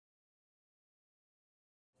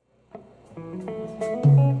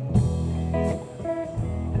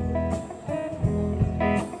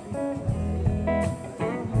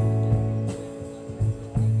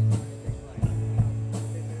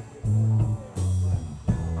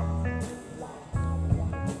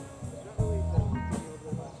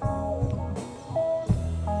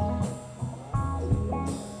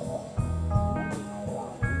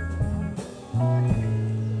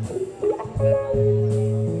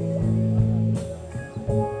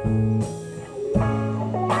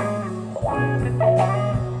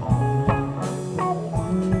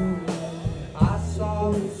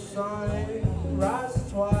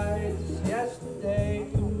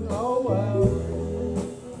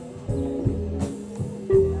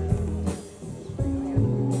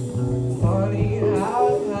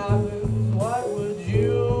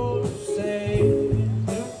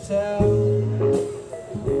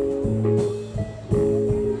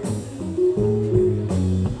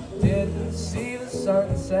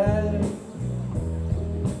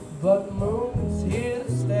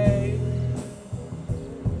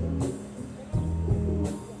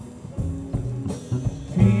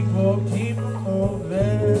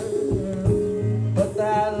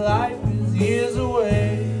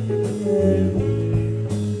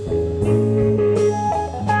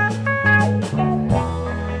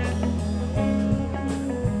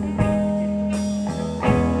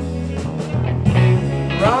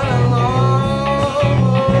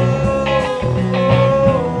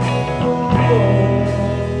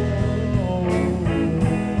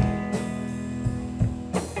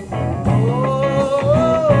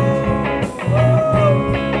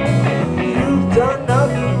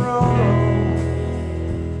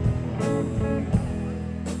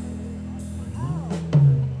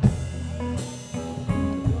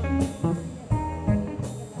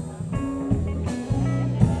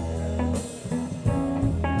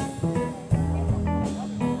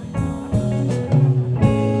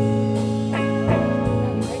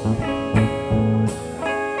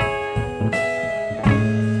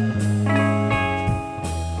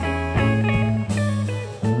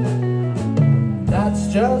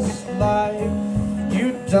just life.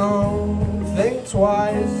 You don't think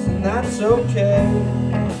twice, and that's okay.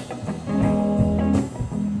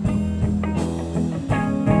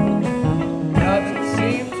 Nothing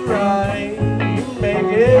seems right, you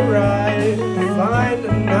make it right, find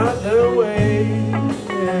another way.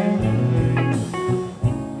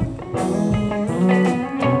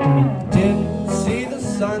 Didn't see the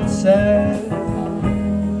sunset,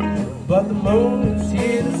 but the moon is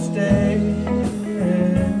here to stay.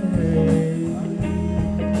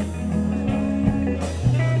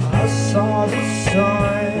 I saw the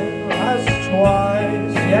sun rise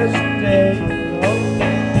twice yesterday.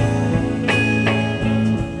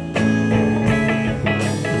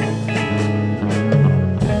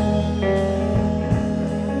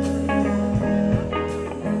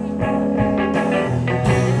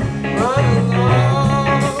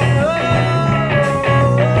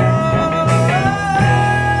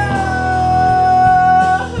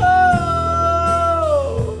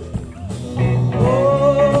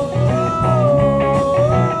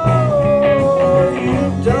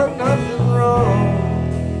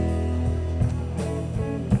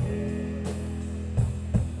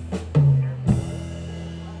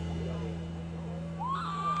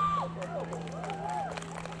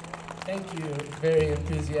 Thank you, very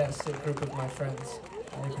enthusiastic group of my friends.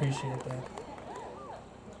 I appreciate that.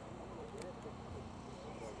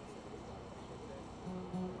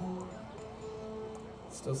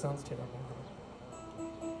 Still sounds terrible.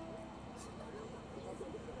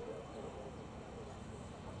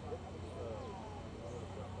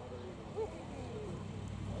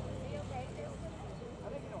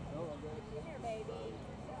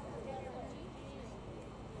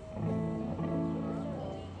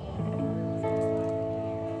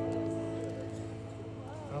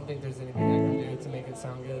 I don't think there's anything I can do to make it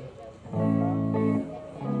sound good.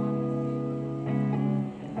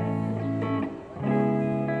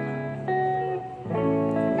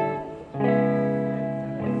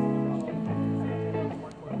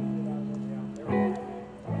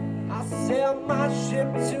 I sail my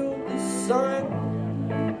ship to the sun.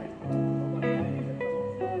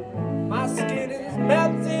 My skin is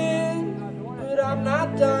melting, but I'm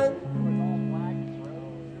not done.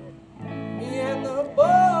 Me and the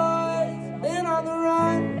boys been on the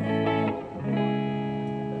run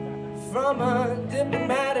from a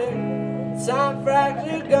diplomatic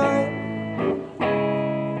time-fractured gun.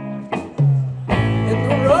 In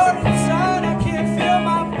the roaring sun, I can't feel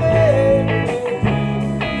my face.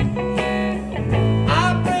 I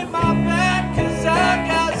break my back 'cause I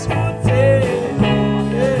got smooth tail.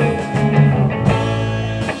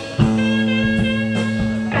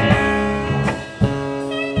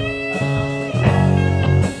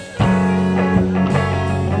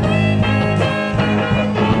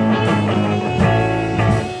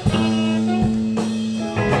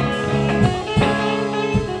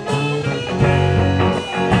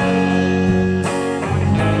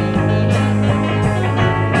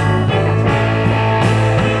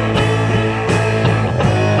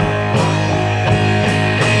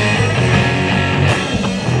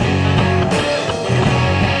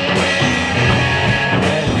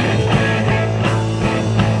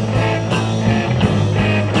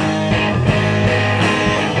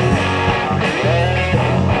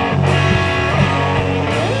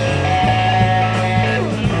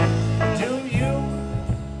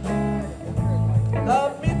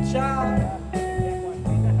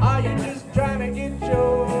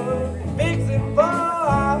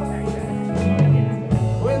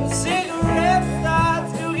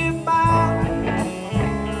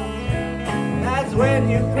 When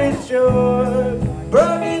you quit your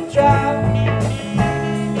broken job in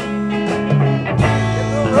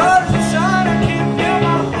the roaring sun, I can't feel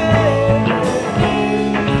my face.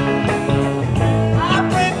 I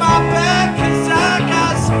break my back 'cause I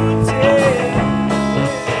got smooth tail.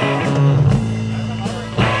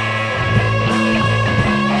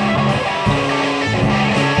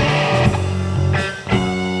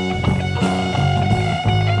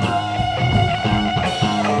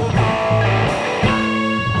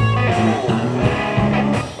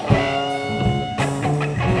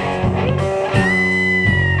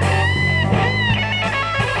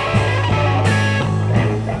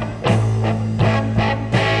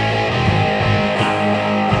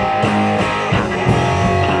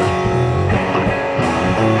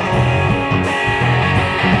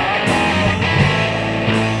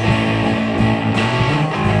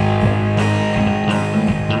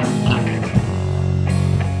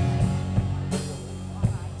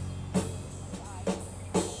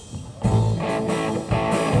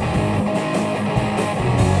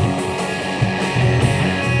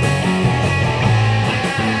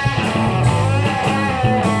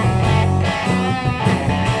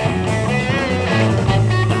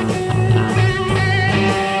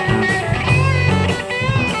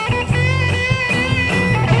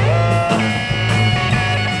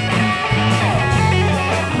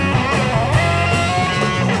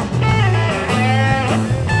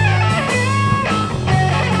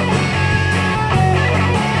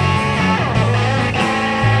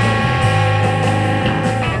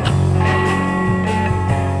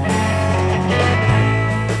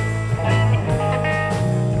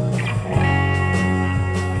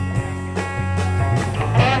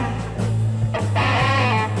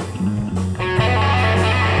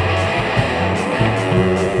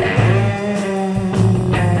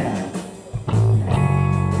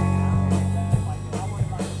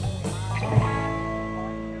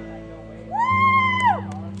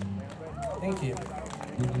 Thank you.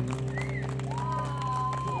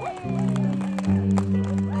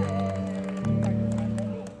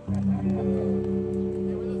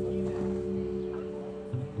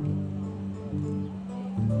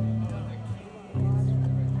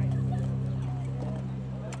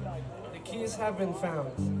 The keys have been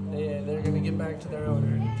found. They're gonna get back to their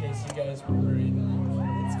owner in case you guys were worried.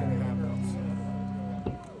 It's gonna happen.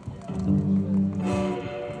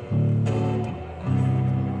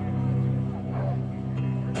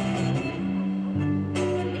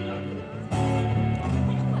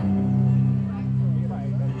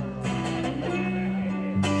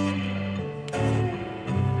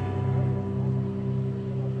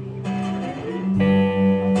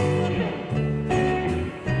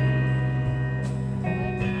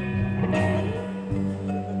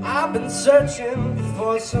 I've been searching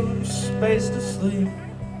for some space to sleep,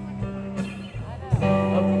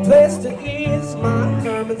 a place to ease my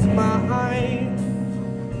hermit's mind,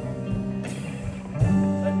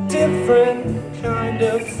 a different kind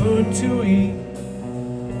of food to eat.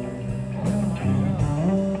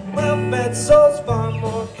 Well-fed souls far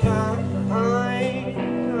more kind.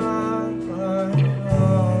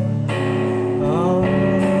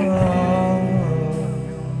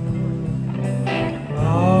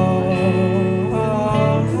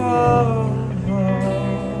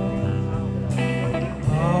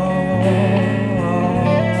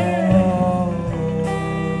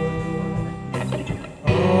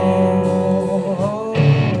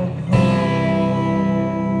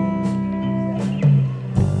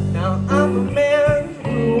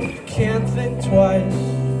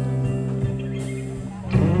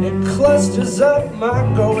 It clusters up my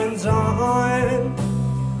goings on.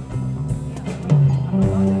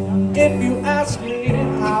 If you ask me,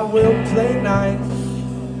 I will play nice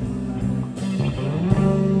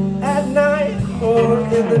at night or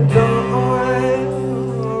in the dawn.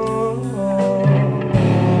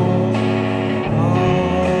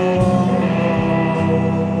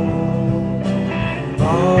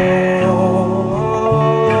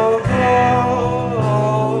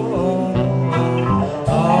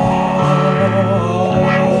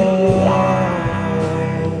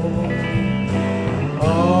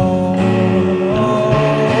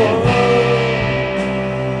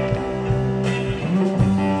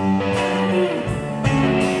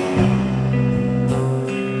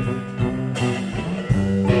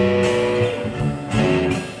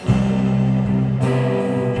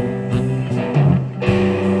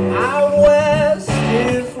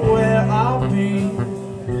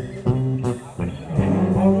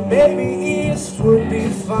 Would be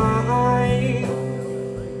fine.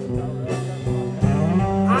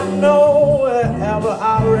 I know wherever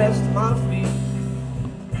I rest my feet,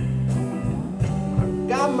 I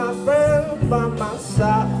got my friends by my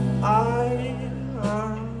side.